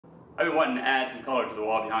I've been wanting to add some color to the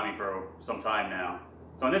wall behind me for some time now.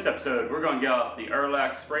 So in this episode, we're going to get out the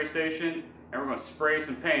Earlex spray station and we're going to spray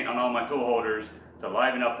some paint on all my tool holders to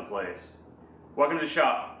liven up the place. Welcome to the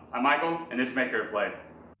shop. I'm Michael and this is Make Your Play.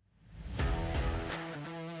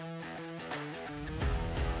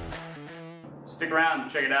 Stick around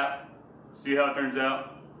and check it out. See how it turns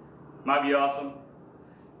out. Might be awesome.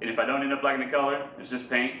 And if I don't end up liking the color, it's just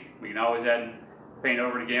paint. We can always add paint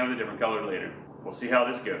over it again with a different color later. We'll see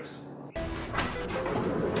how this goes.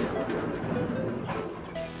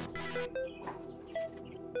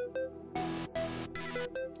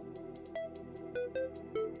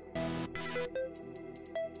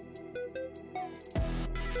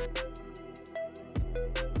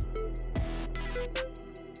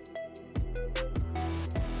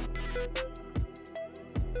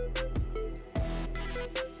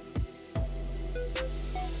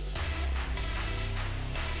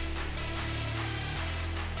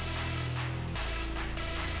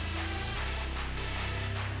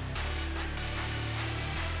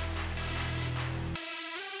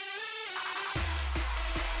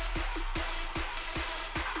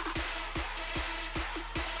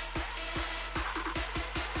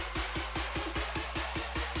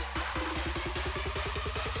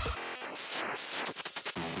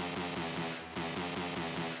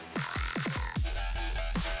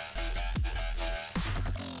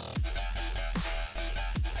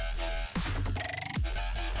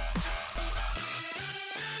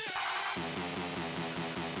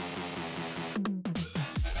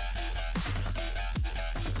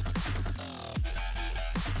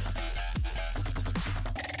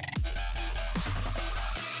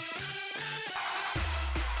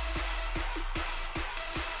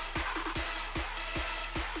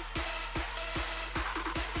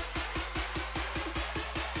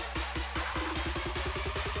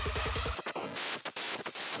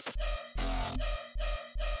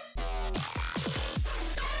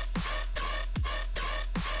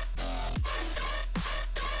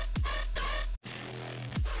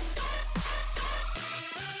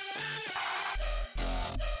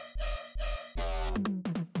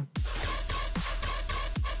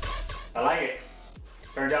 I like it.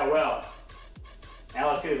 Turned out well.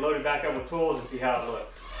 Now let's get it loaded back up with tools and see how it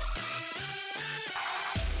looks.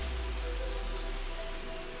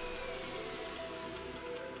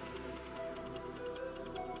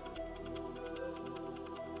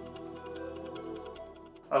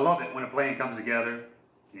 I love it when a plane comes together.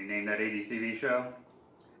 Can you name that 80s TV show?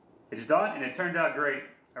 It's done and it turned out great.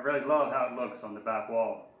 I really love how it looks on the back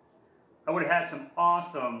wall. I would have had some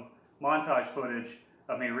awesome montage footage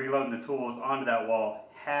of me reloading the tools onto that wall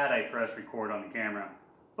had I pressed record on the camera.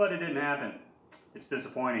 But it didn't happen. It's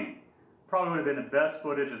disappointing. Probably would have been the best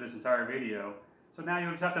footage of this entire video. So now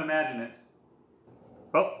you'll just have to imagine it.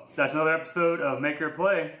 Well, that's another episode of Make Your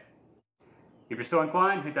Play. If you're so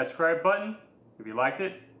inclined, hit that subscribe button. If you liked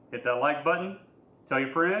it, hit that like button. Tell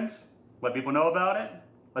your friends. Let people know about it.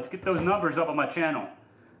 Let's get those numbers up on my channel.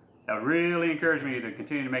 That would really encourage me to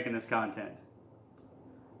continue making this content.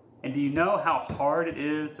 And do you know how hard it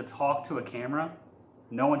is to talk to a camera?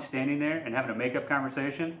 No one's standing there and having a make-up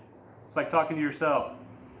conversation? It's like talking to yourself.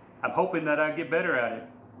 I'm hoping that I get better at it.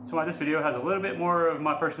 That's why this video has a little bit more of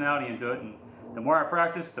my personality into it, and the more I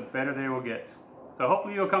practice, the better they will get. So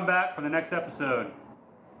hopefully you'll come back for the next episode.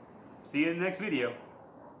 See you in the next video.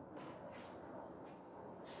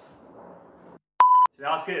 So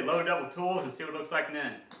now let's get it loaded up with tools and see what it looks like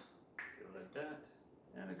then. Go like that.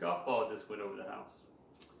 And a golf ball just went over the house.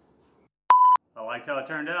 I liked how it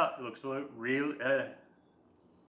turned out. It looks real.